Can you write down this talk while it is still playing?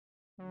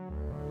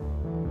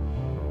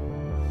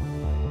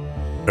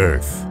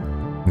Earth,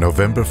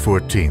 November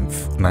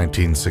 14th,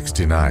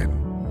 1969.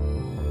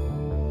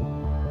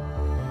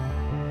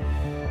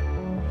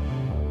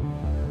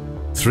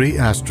 Three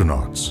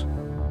astronauts,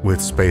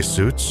 with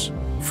spacesuits,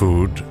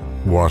 food,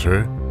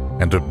 water,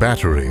 and a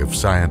battery of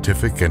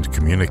scientific and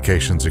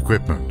communications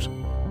equipment,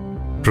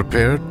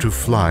 prepared to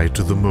fly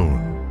to the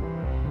moon.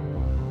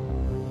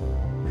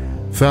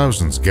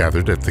 Thousands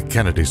gathered at the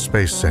Kennedy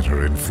Space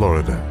Center in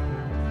Florida,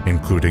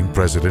 including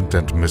President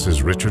and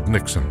Mrs. Richard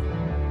Nixon,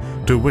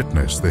 to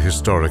witness the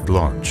historic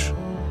launch.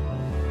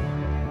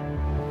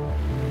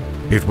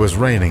 It was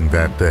raining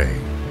that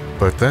day,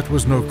 but that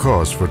was no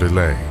cause for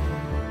delay.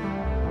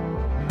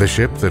 The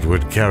ship that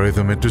would carry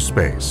them into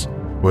space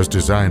was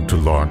designed to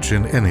launch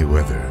in any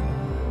weather.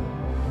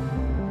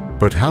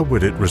 But how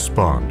would it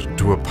respond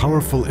to a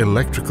powerful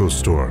electrical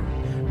storm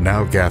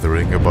now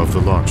gathering above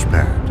the launch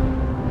pad?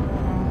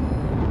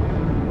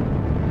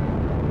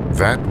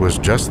 That was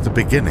just the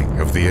beginning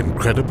of the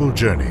incredible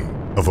journey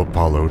of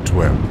Apollo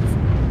 12.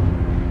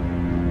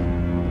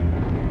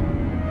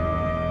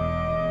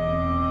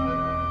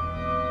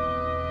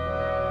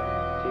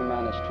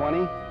 T-minus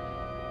 20.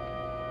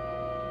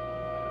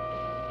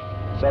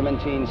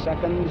 17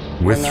 seconds.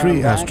 With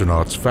three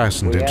astronauts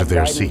fastened into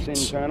their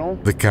seats,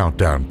 the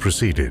countdown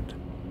proceeded.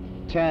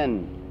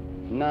 10,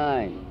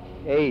 9,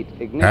 8,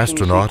 ignition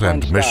Astronaut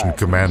and sequence mission start.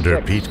 commander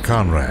 6, Pete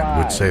Conrad 5,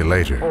 would say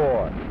later,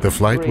 4, the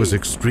flight 3, was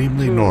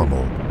extremely 2,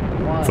 normal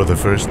 1, for the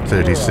first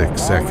 36 0. All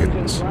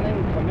seconds. engines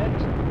running. Commit.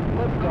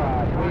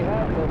 Liftoff. We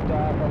have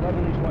liftoff.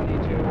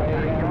 11:22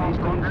 a.m.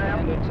 Eastern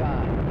Standard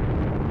Time.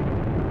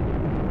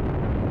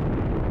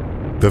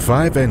 The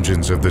 5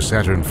 engines of the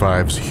Saturn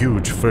V's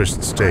huge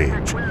first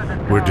stage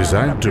were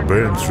designed to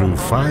burn through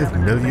 5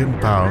 million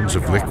pounds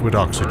of liquid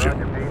oxygen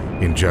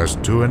in just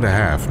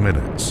 2.5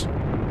 minutes. It's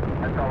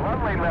a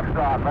lovely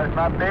liftoff. That's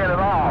not bad at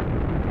all.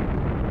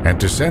 And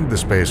to send the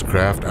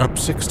spacecraft up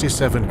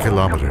 67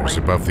 kilometers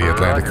above the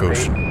Atlantic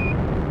Ocean.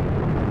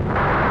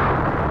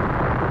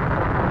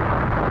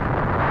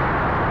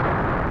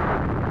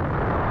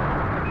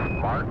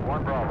 Mark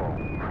 1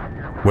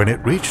 Bravo. When it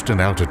reached an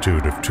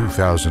altitude of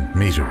 2,000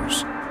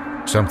 meters,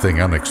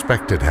 something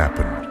unexpected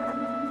happened.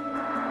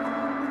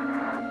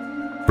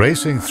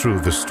 Racing through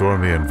the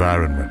stormy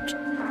environment,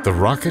 the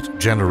rocket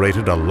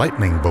generated a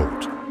lightning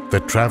bolt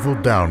that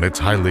traveled down its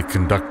highly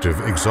conductive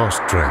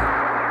exhaust trail.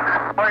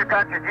 We've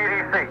got your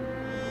GDC.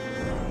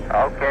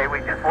 Okay, we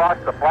just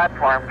lost the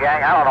platform,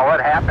 gang. I don't know what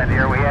happened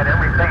here. We had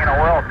everything in the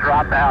world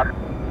drop out.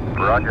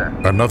 Roger.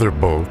 Another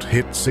bolt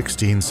hit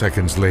 16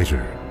 seconds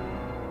later.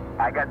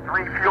 I got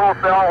 3 fuel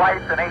cell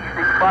lights, an AC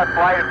bus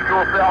light, a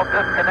fuel cell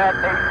disconnect,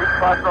 AC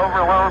bus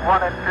overload,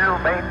 1 and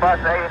 2, main bus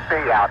A and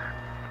B out.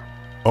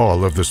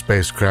 All of the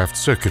spacecraft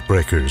circuit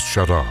breakers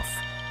shut off.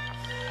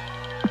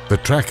 The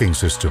tracking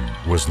system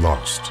was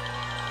lost.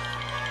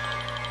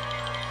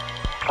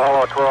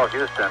 Apollo 12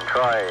 Houston,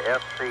 try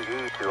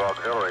FCE to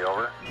auxiliary,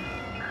 over.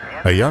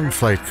 A young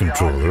flight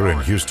controller in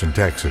Houston,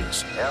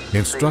 Texas,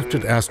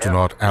 instructed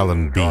astronaut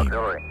Alan Bean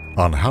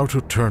on how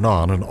to turn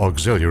on an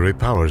auxiliary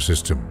power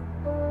system.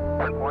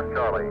 1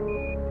 Charlie.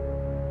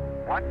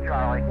 1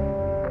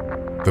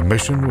 Charlie. The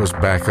mission was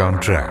back on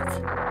track.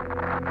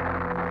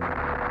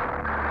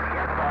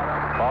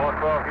 Apollo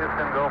 12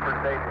 Houston, go for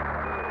station.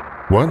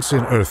 Once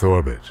in Earth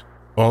orbit,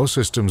 all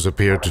systems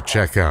appeared to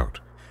check out,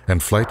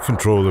 and flight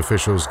control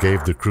officials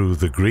gave the crew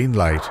the green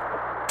light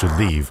to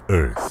leave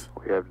Earth.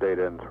 We have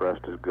data and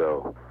thrust is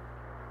go.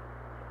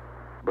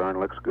 Burn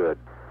looks good.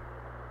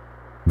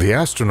 The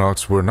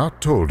astronauts were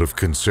not told of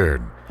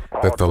concern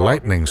that the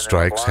lightning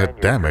strikes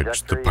had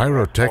damaged the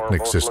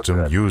pyrotechnic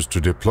system used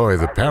to deploy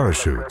the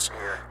parachutes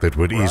that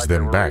would ease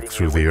them back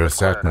through the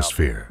Earth's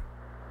atmosphere.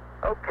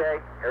 Okay,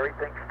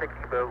 everything's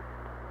sticky-boo.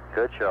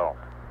 Good show.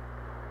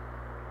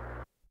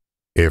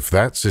 If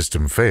that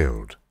system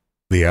failed,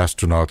 the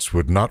astronauts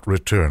would not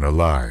return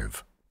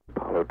alive.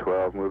 Apollo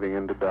 12 moving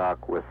into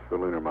dock with the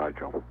lunar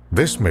module.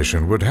 This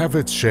mission would have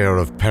its share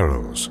of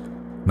perils,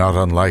 not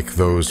unlike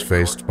those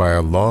faced by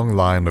a long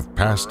line of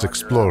past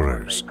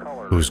explorers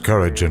whose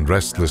courage and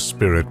restless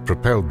spirit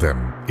propelled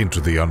them into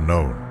the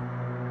unknown.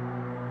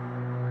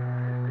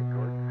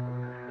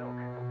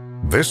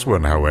 This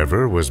one,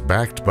 however, was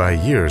backed by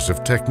years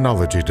of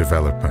technology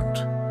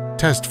development,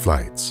 test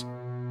flights,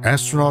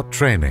 astronaut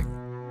training,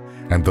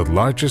 and the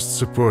largest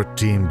support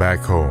team back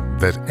home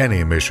that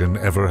any mission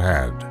ever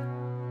had.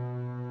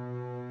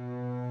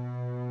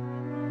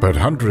 But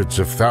hundreds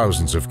of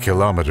thousands of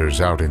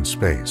kilometers out in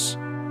space,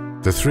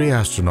 the 3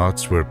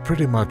 astronauts were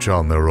pretty much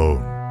on their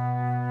own.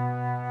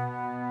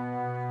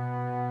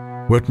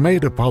 What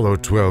made Apollo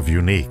 12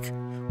 unique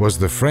was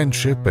the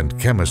friendship and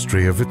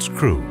chemistry of its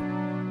crew.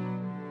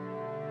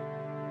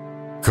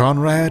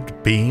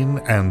 Conrad, Bean,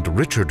 and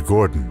Richard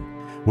Gordon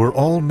were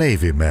all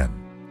Navy men,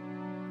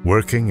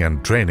 working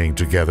and training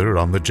together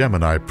on the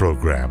Gemini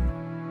program.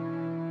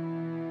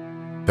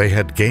 They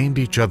had gained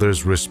each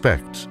other's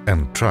respect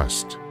and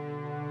trust.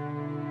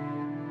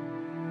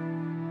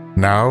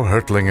 Now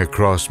hurtling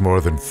across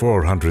more than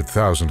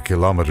 400,000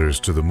 kilometers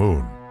to the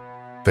moon,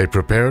 they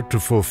prepared to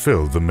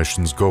fulfill the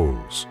mission's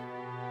goals.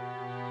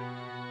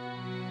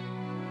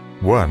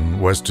 One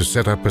was to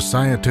set up a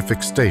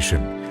scientific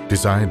station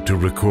designed to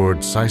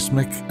record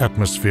seismic,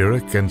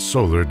 atmospheric, and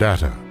solar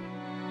data.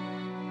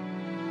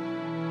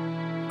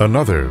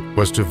 Another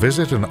was to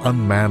visit an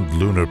unmanned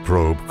lunar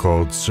probe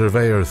called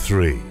Surveyor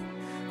 3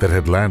 that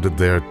had landed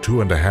there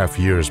 2.5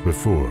 years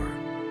before.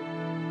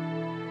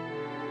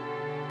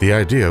 The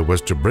idea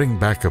was to bring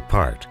back a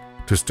part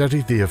to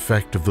study the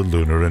effect of the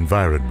lunar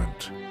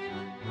environment.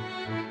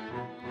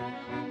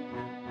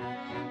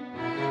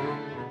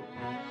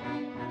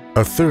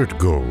 A third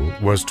goal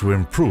was to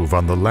improve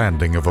on the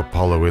landing of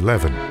Apollo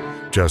 11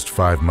 just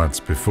 5 months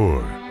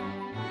before.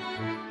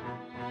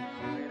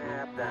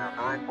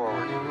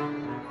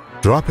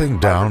 Dropping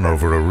down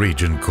over a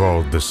region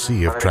called the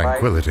Sea of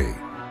Tranquility,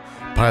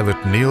 pilot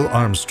Neil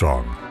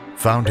Armstrong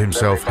found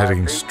himself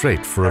heading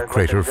straight for a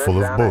crater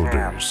full of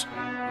boulders.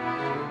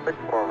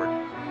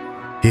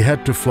 He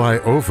had to fly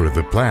over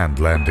the planned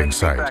landing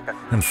site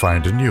and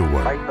find a new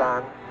one.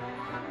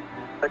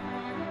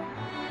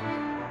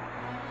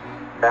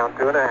 Down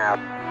 2.5.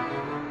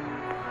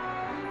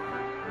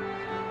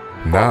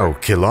 Now,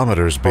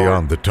 kilometers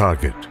beyond the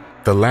target,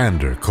 the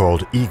lander,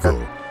 called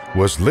Eagle,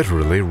 was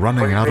literally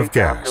running out of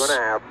gas.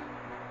 2.5.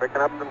 Picking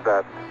up some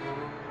dust.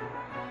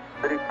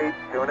 30 feet,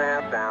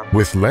 2.5 down.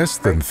 With less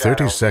than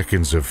 30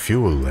 seconds of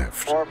fuel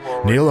left,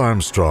 Neil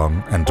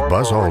Armstrong and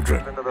Buzz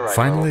Aldrin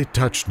finally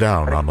touched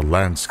down on a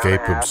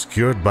landscape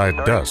obscured by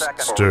dust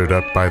stirred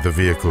up by the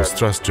vehicle's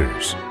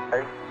thrusters.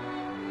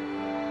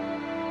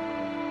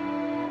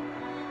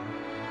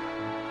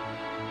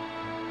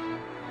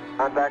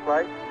 Contact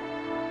light.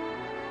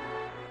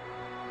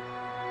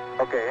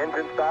 Okay,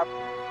 engine stop.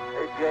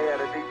 AJ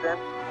at a descent.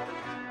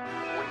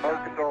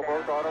 Both control,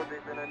 both auto,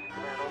 descent engine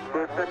command over.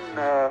 Houston,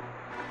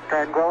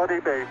 Tranquility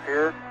Base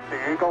here.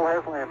 The Eagle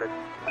has landed.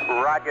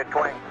 Roger,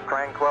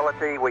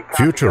 Tranquility.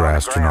 Future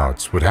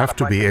astronauts would have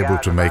to be able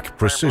to make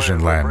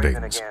precision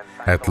landings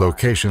at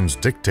locations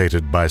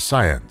dictated by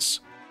science.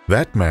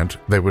 That meant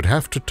they would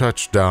have to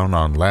touch down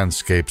on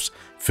landscapes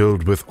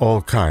filled with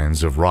all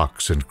kinds of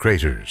rocks and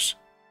craters.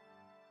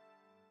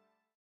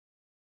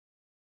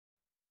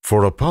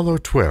 For Apollo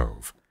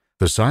 12,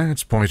 the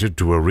science pointed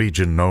to a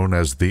region known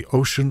as the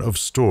Ocean of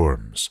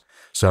Storms,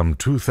 some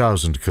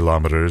 2,000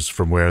 kilometers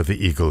from where the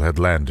Eagle had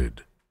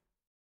landed.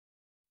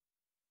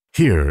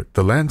 Here,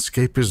 the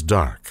landscape is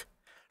dark,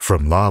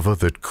 from lava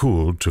that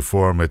cooled to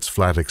form its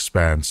flat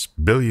expanse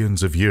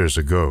billions of years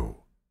ago.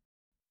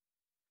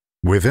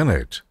 Within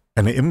it,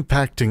 an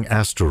impacting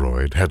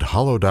asteroid had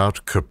hollowed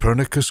out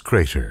Copernicus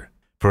Crater,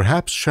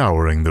 perhaps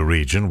showering the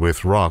region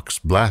with rocks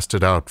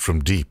blasted out from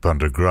deep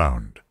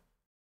underground.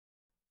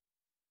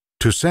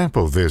 To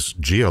sample this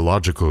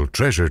geological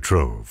treasure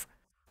trove,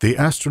 the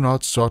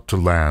astronauts sought to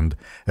land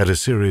at a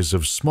series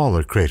of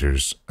smaller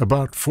craters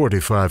about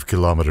 45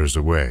 kilometers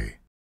away.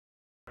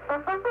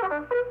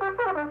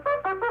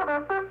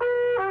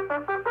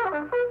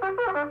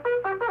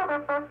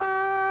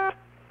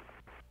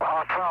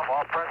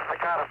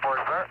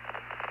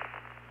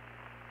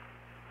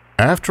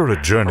 After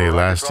a journey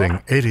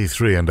lasting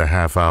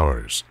 83.5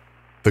 hours,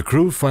 the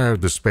crew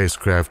fired the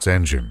spacecraft's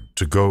engine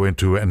to go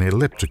into an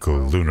elliptical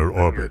lunar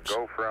orbit.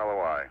 Go for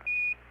LOI.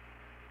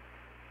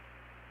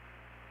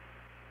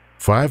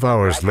 5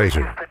 hours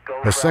later,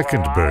 a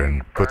second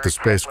burn put the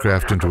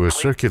spacecraft into a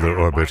circular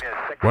orbit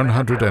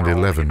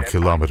 111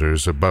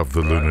 kilometers above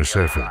the lunar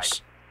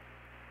surface.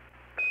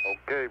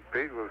 Okay,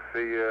 Pete, we'll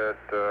see you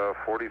at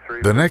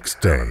 43. The next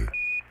day,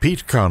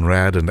 Pete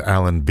Conrad and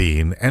Alan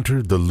Bean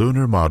entered the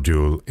lunar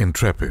module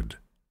Intrepid.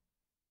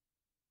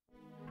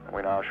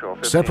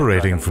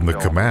 Separating from the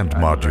command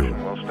module,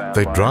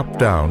 they dropped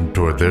down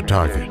toward their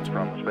target.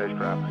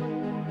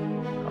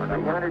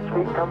 300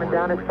 feet coming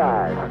down at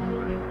 5.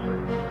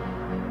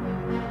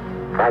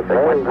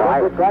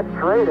 Look at that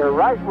crater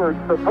right where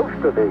it's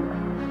supposed to be.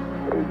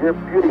 You're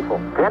beautiful.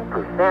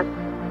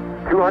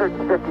 10%.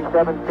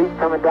 257 feet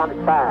coming down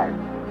at 5.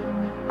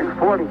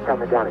 240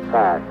 coming down at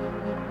 5.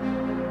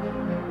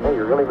 Hey,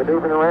 you're really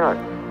maneuvering around.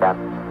 Yeah.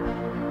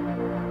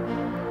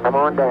 Come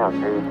on down,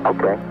 dude.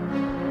 Okay.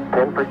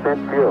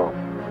 10% fuel.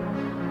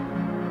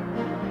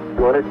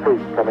 200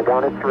 feet, coming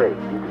down at 3. You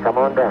can come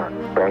on down,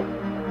 okay?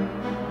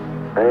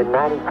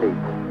 190 feet.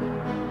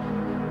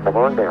 Come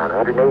on down,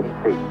 180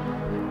 feet.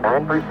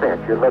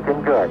 9%, you're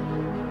looking good.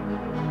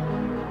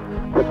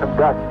 Get some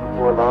dust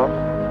before long.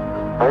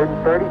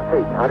 130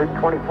 feet,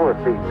 124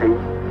 feet,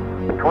 Pete.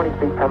 And 20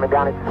 feet coming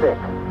down at 6.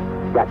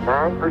 You got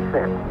 9%.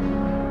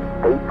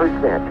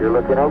 8%, you're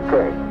looking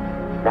okay.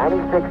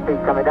 96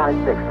 feet coming down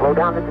at 6. Slow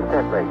down the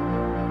descent rate.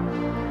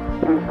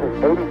 80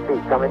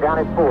 feet coming down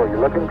at 4. You're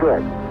looking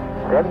good.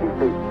 70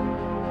 feet.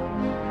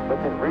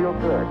 Looking real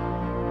good.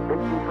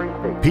 53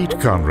 feet. Pete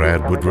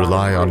Conrad would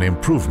rely on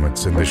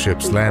improvements in the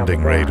ship's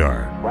landing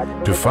radar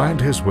to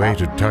find his way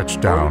to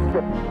touchdown.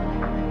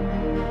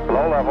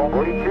 Low level.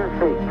 42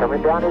 feet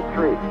coming down at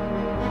 3.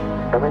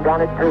 Coming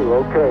down at 2.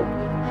 Okay.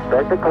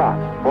 Start the clock.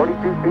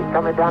 42 feet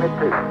coming down at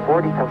 2.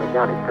 40 coming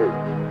down at 2.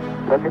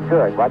 Looking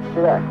good. Watch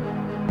that.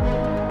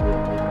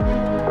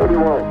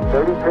 81,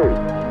 32,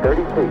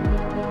 30 feet.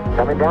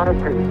 Coming down at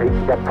 2 feet.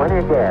 You got plenty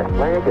of gas,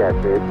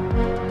 dude.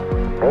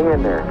 Hang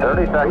in there.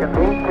 30 seconds.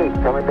 18 feet,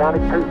 coming down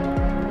at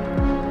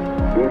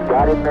 2. You've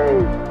got it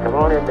made. Come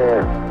on in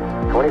there.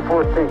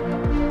 24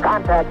 feet.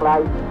 Contact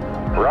light.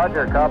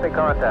 Roger, copy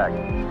contact.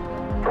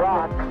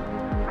 Rock.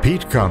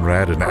 Pete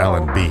Conrad and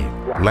Alan Bean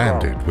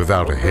landed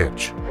without a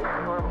hitch.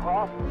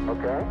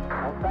 Okay.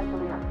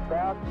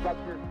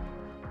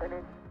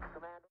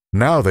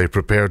 Now they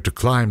prepared to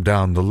climb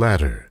down the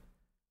ladder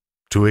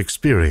to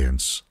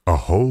experience a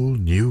whole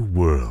new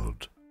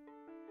world.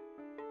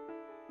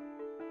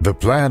 The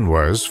plan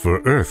was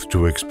for Earth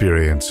to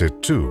experience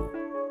it too,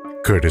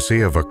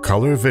 courtesy of a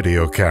color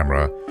video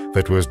camera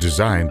that was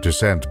designed to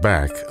send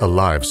back a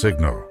live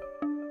signal.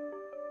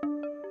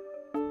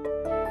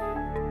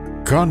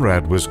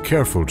 Conrad was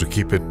careful to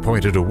keep it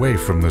pointed away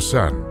from the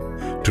sun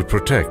to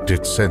protect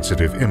its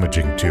sensitive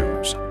imaging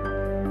tubes.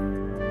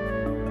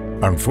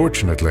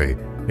 Unfortunately,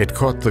 it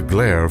caught the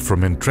glare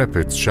from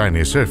Intrepid's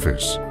shiny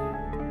surface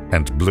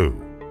and blew.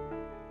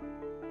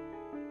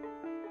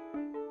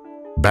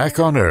 Back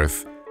on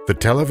Earth, the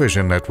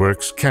television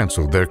networks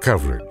canceled their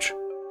coverage.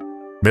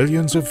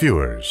 Millions of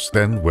viewers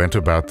then went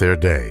about their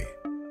day,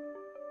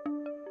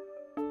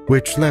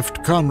 which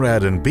left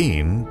Conrad and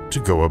Bean to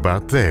go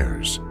about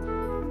theirs.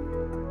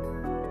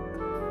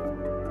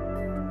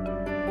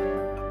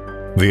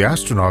 The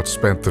astronauts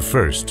spent the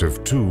first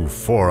of 2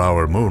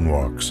 4-hour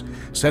moonwalks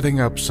setting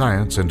up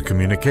science and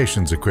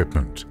communications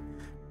equipment,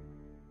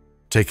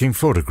 taking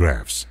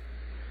photographs,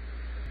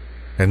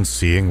 and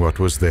seeing what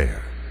was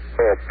there.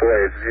 Oh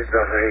boy,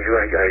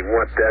 I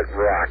want that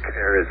rock.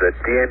 There is a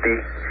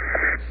dandy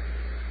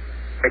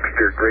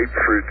mixture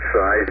grapefruit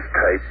size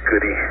type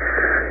goodie.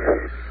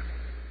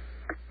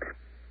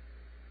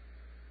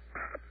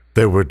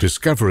 There were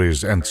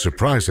discoveries and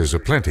surprises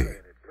aplenty.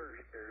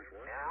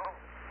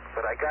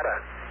 But I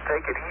gotta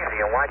take it easy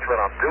and watch what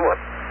I'm doing.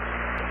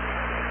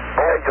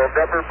 Oh, you'll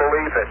never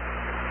believe it.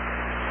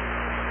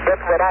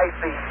 That's what I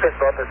see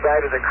sitting on the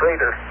side of the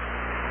crater.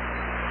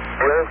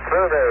 The old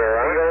surveyor,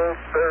 huh? The old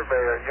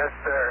surveyor, yes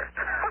sir.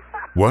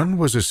 One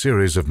was a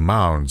series of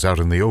mounds out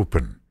in the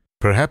open,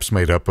 perhaps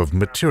made up of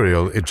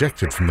material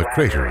ejected from the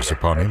craters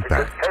upon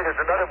impact. Hey, there's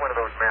another one of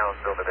those mounds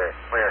over there.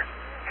 Where?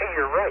 Hey,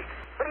 you're right.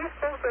 What do you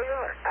suppose they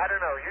are? I don't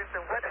know.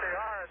 Using what they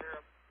are, they're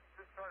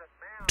this sort of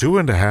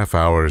mound. 2.5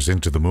 hours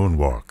into the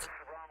moonwalk,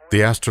 the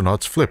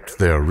astronauts flipped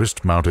their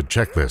wrist-mounted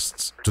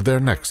checklists to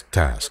their next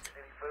task.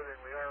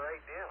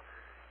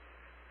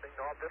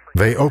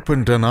 They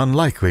opened an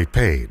unlikely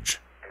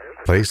page,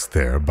 placed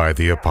there by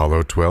the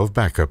Apollo 12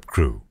 backup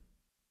crew.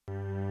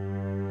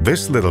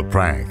 This little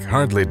prank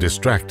hardly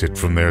distracted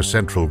from their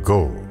central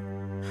goal,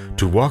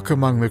 to walk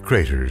among the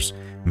craters,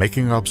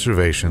 making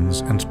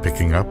observations and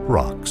picking up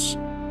rocks.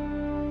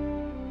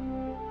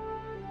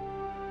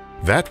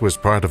 That was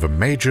part of a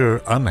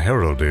major,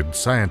 unheralded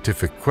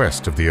scientific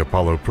quest of the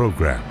Apollo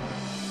program,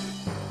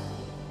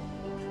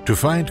 to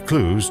find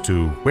clues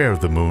to where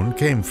the moon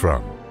came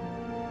from.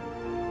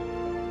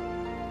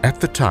 At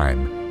the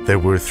time, there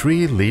were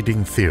 3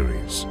 leading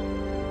theories.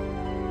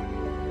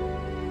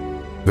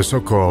 The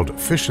so-called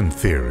fission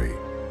theory,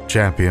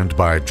 championed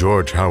by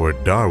George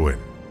Howard Darwin,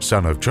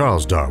 son of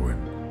Charles Darwin,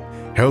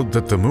 held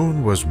that the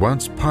moon was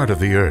once part of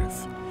the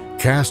Earth,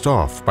 cast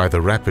off by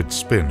the rapid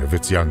spin of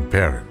its young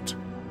parent.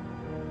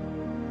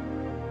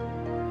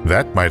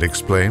 That might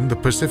explain the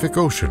Pacific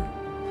Ocean,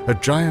 a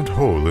giant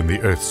hole in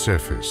the Earth's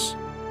surface.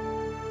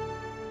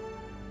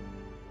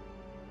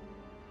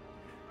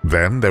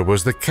 Then there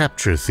was the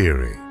capture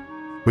theory,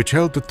 which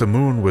held that the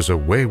moon was a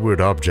wayward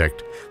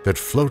object that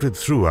floated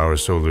through our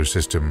solar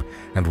system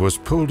and was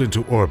pulled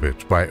into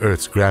orbit by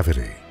Earth's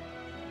gravity.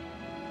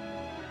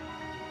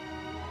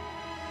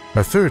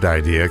 A third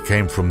idea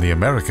came from the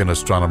American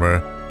astronomer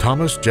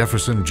Thomas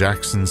Jefferson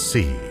Jackson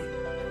See,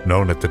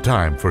 known at the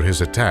time for his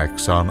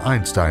attacks on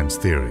Einstein's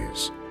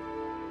theories.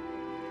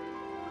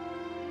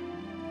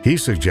 He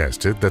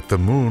suggested that the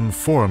moon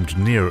formed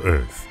near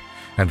Earth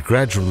and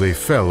gradually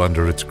fell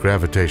under its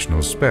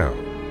gravitational spell.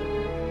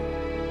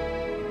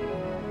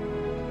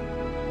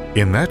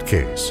 In that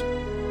case,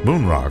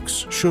 moon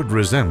rocks should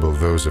resemble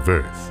those of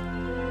Earth.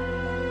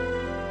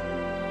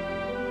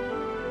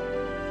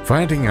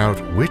 Finding out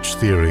which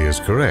theory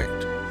is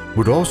correct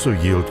would also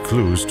yield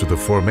clues to the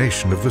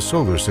formation of the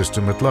solar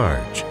system at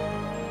large,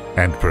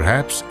 and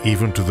perhaps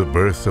even to the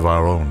birth of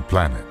our own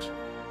planet.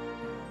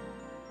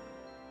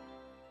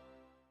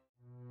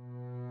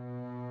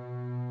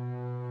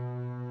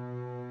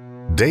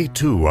 Day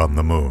 2 on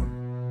the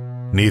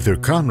moon. Neither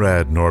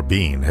Conrad nor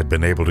Bean had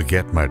been able to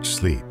get much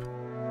sleep.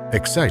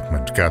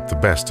 Excitement got the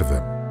best of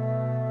them.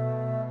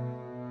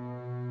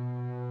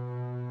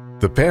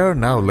 The pair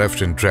now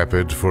left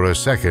Intrepid for a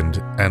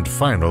second and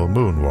final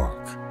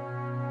moonwalk.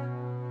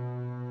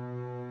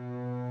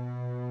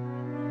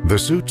 The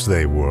suits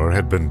they wore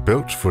had been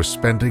built for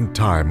spending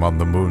time on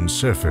the moon's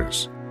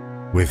surface,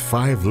 with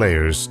 5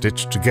 layers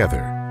stitched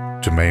together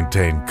to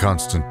maintain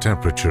constant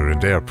temperature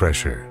and air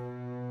pressure.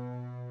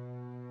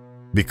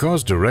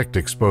 Because direct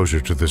exposure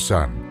to the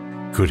sun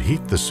could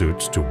heat the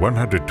suits to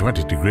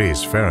 120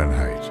 degrees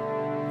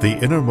Fahrenheit, The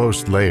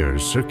innermost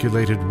layers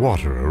circulated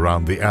water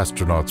around the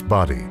astronaut's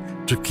body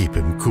to keep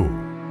him cool.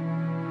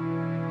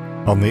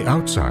 On the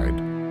outside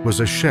was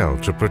a shell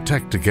to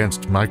protect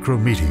against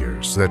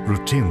micrometeors that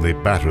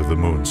routinely batter the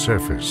moon's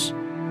surface.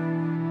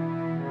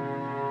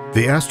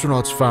 The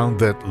astronauts found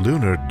that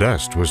lunar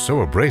dust was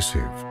so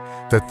abrasive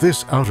that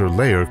this outer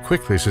layer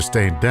quickly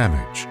sustained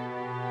damage,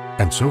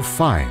 and so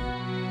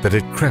fine that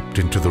it crept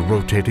into the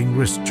rotating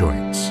wrist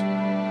joints.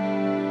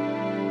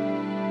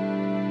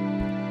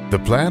 The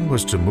plan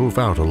was to move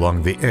out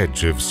along the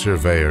edge of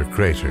Surveyor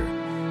Crater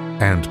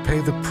and pay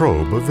the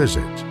probe a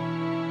visit.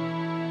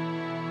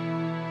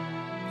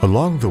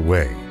 Along the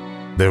way,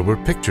 there were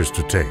pictures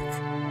to take,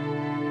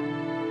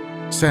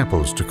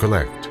 samples to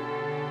collect,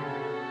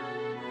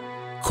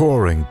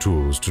 coring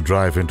tools to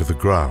drive into the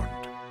ground.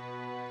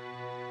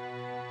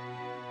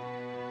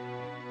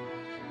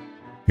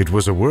 It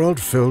was a world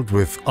filled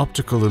with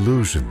optical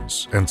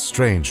illusions and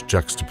strange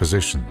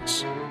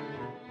juxtapositions.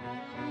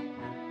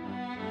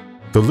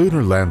 The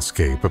lunar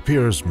landscape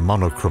appears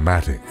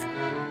monochromatic,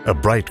 a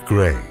bright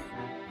gray.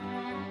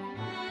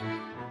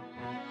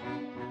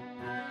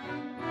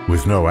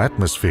 With no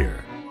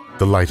atmosphere,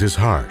 the light is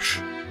harsh,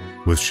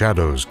 with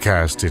shadows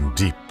cast in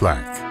deep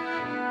black.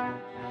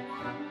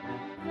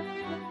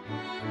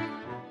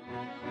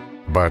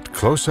 But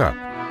close up,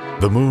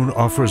 the moon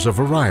offers a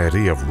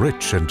variety of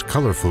rich and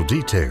colorful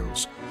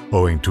details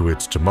owing to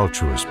its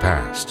tumultuous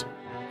past.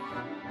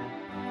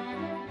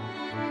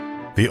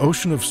 The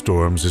Ocean of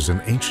Storms is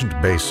an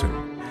ancient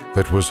basin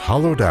that was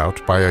hollowed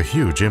out by a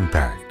huge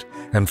impact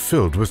and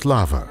filled with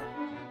lava.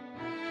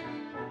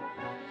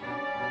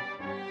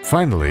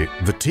 Finally,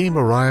 the team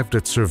arrived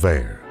at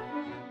Surveyor.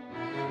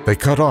 They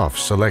cut off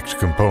select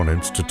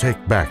components to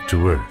take back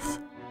to Earth.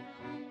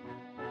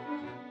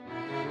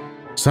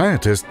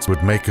 Scientists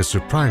would make a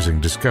surprising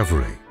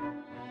discovery.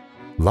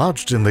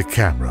 Lodged in the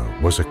camera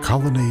was a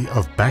colony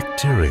of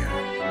bacteria.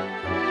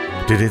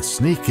 Did it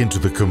sneak into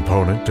the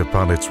component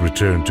upon its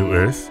return to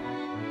Earth?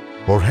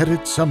 Or had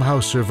it somehow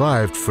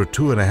survived for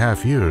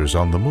 2.5 years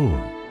on the moon?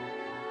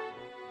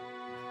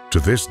 To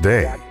this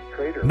day,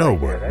 no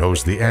one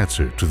knows the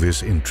answer to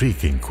this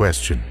intriguing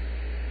question.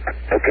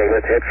 Okay,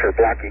 let's head for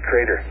Blocky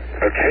Crater.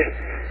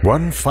 Okay.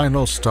 One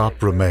final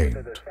stop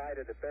remained.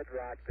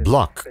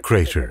 Block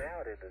Crater,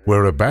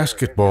 where a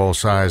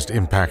basketball-sized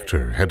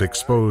impactor had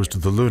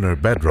exposed the lunar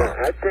bedrock,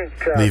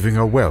 leaving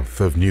a wealth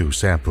of new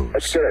samples.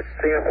 Let's get a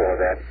sample of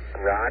that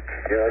rock.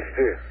 Yeah, let's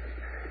do.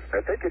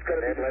 I think it's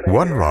going to be...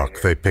 One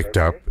rock they picked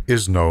up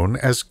is known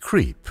as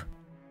creep,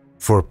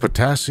 for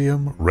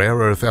potassium, rare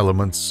earth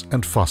elements,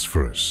 and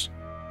phosphorus.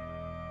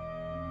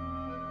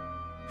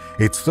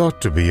 It's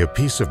thought to be a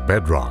piece of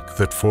bedrock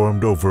that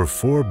formed over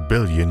 4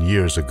 billion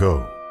years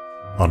ago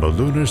on a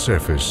lunar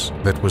surface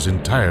that was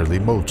entirely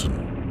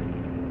molten.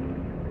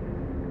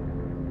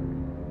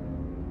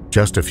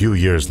 Just a few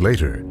years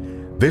later,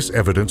 this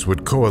evidence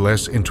would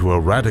coalesce into a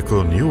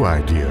radical new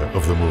idea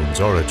of the moon's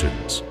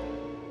origins.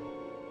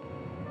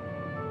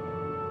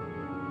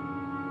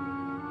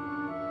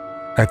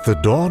 At the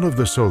dawn of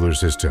the solar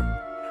system,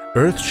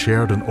 Earth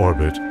shared an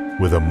orbit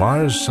with a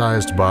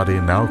Mars-sized body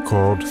now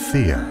called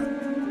Theia.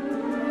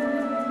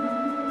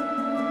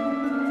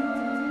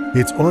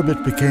 Its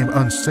orbit became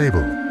unstable,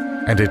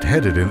 and it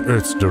headed in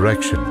Earth's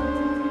direction.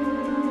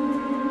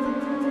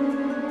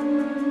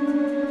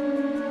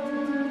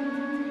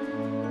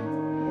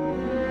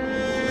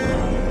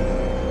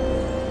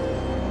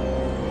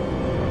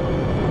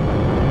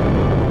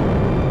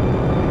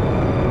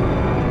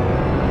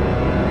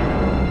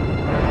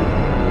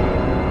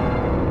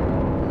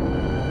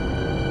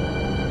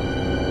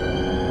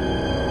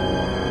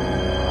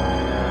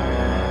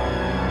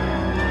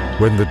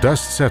 When the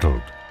dust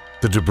settled,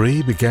 the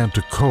debris began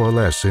to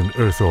coalesce in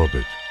Earth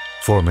orbit,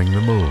 forming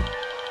the moon.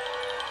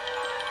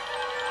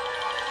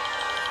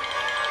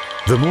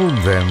 The moon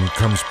then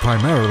comes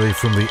primarily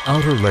from the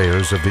outer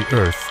layers of the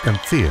Earth and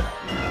Theia.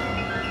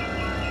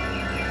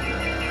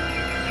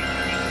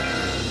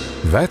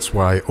 That's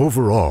why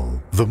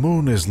overall, the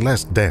moon is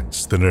less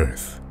dense than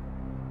Earth.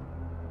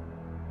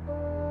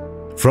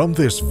 From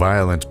this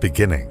violent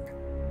beginning,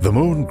 the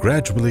moon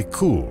gradually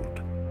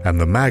cooled,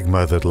 and the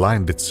magma that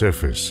lined its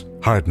surface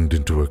hardened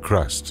into a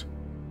crust.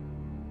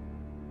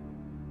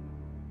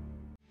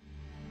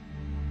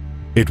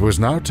 It was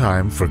now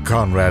time for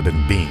Conrad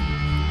and Bean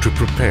to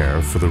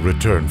prepare for the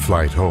return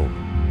flight home.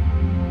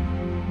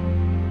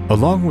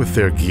 Along with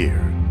their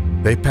gear,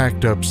 they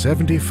packed up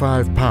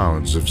 75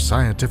 pounds of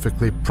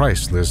scientifically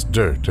priceless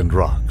dirt and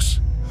rocks.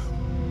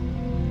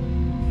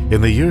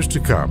 In the years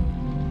to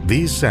come,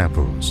 these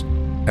samples,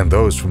 and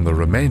those from the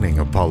remaining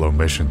Apollo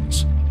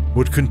missions,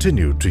 would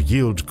continue to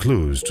yield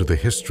clues to the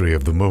history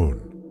of the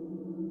moon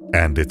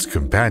and its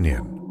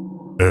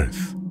companion,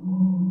 Earth.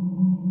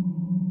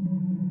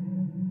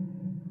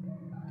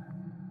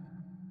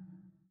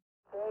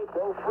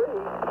 Go free.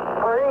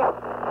 Free.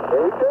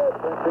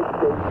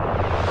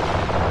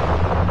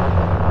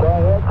 There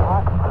you go.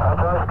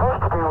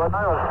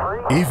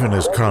 Even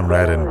as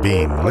Conrad and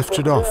Bean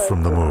lifted off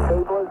from the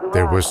moon,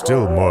 there was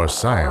still more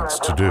science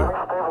to do.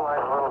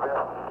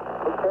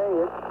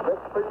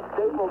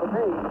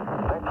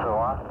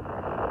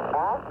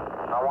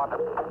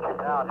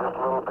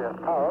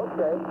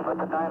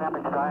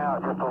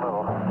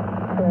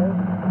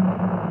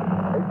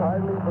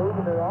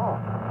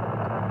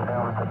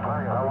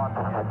 I want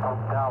to get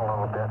pumped down a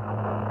little bit.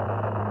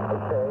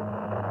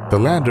 Okay. The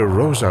lander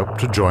rose up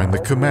to join the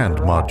command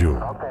module,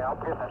 Okay, I'm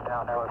getting it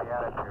down there with the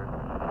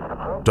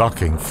attitude.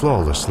 docking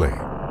flawlessly. Okay.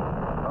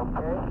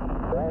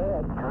 Go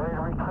ahead. You ready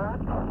to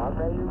retract? I'm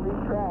ready to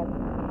retract.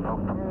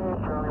 Okay,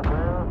 Charlie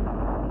Brown.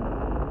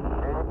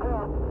 Here you go.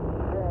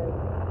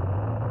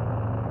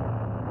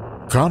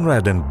 Okay.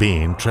 Conrad and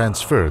Bean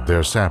transferred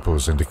their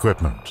samples and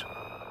equipment.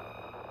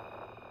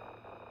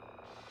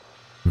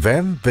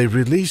 Then they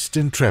released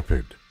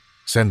Intrepid,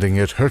 sending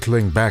it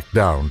hurtling back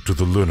down to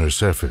the lunar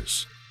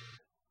surface.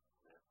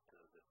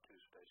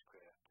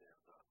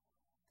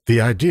 The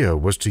idea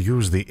was to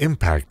use the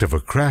impact of a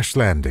crash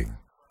landing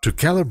to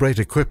calibrate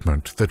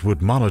equipment that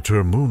would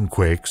monitor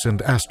moonquakes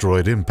and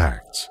asteroid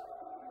impacts.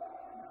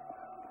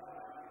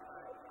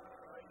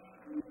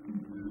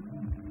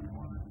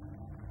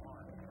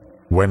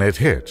 When it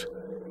hit,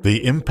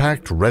 the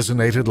impact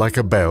resonated like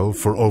a bell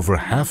for over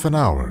half an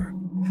hour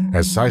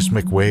as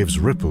seismic waves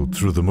rippled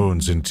through the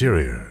moon's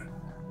interior.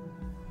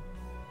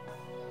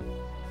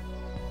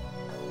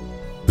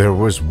 There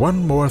was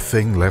one more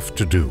thing left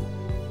to do: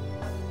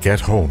 get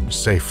home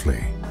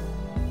safely.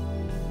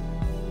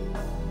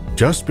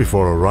 Just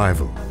before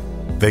arrival,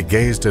 they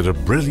gazed at a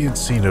brilliant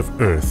scene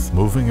of Earth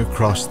moving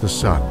across the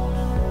sun.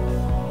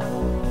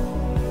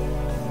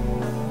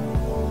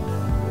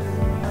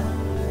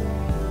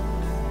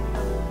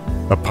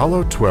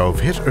 Apollo 12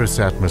 hit Earth's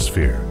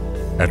atmosphere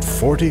at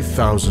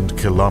 40,000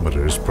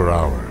 kilometers per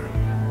hour.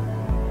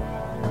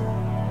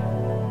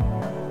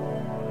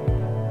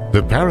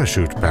 The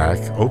parachute pack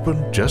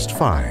opened just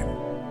fine.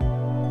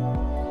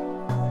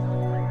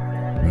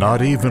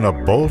 Not even a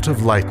bolt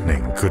of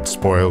lightning could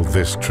spoil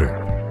this trip.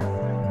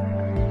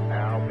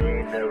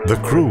 The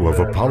crew of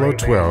Apollo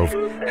 12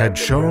 had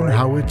shown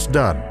how it's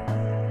done,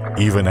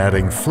 even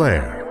adding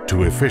flair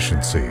to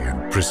efficiency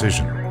and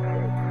precision.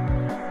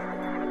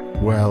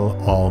 Well,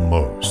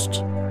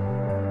 almost.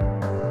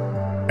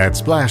 At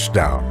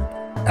splashdown,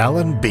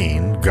 Alan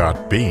Bean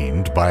got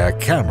beamed by a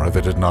camera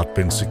that had not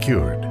been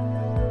secured.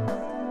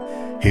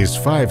 His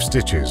 5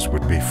 stitches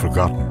would be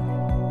forgotten.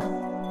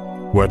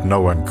 What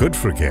no one could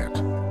forget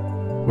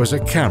was a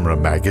camera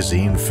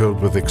magazine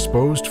filled with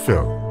exposed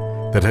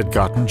film that had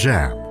gotten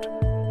jammed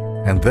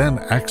and then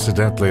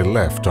accidentally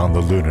left on the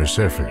lunar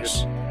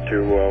surface.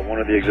 To one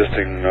of the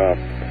existing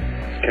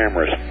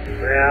cameras.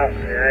 Well,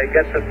 I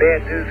got some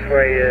bad news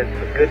for you and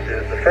some good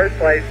news. The first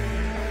place,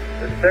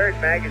 the third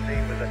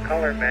magazine was a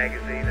color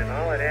magazine, and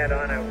all it had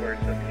on it were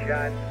some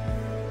shots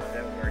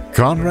that were...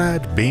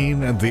 Conrad,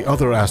 Bean, and the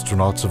other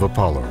astronauts of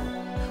Apollo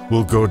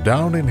will go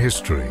down in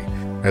history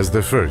as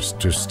the first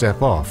to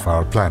step off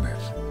our planet.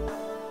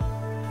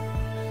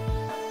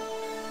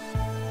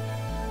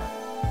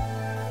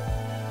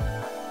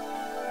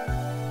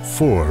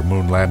 Four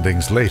moon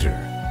landings later,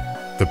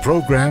 the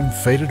program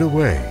faded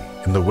away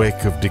in the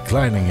wake of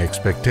declining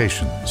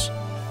expectations,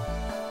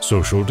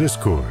 social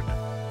discord,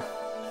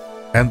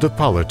 and the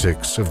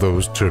politics of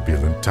those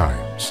turbulent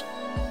times.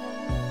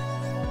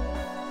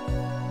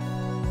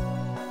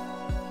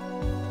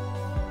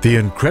 The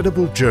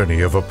incredible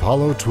journey of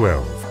Apollo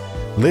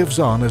 12 lives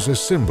on as a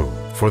symbol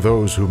for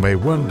those who may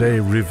one day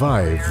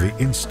revive the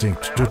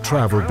instinct to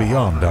travel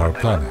beyond our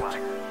planet.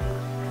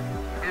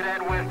 You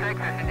head West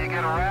Texas and you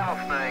get a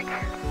rattlesnake.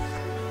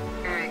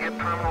 Here you get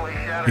permanently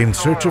shot. In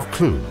search of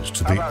clues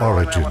to the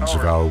origins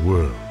of our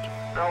world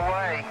No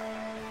way.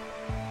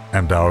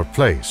 and our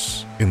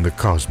place in the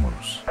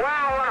cosmos.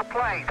 Wow, what a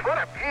place. What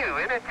a view,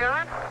 isn't it,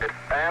 John? It's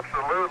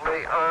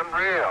absolutely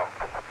unreal.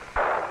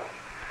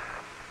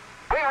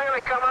 We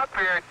really come up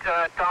here,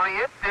 Tony.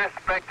 It's just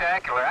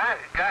spectacular.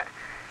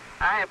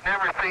 I have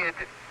never seen it.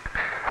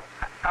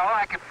 All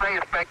I can say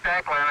is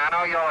spectacular, and I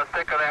know y'all are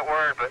sick of that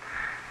word,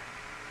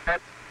 but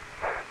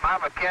my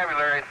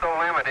vocabulary is so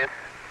limited.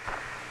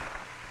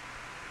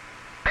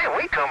 Man,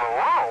 we come a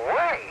long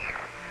way.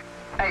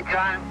 Hey,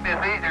 John, it's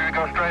easier to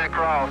go straight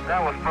across.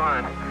 That was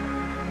fun.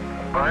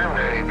 Well, I'm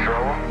not in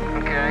trouble.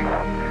 Okay.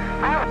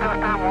 I have a tough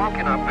time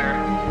walking up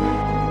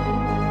there.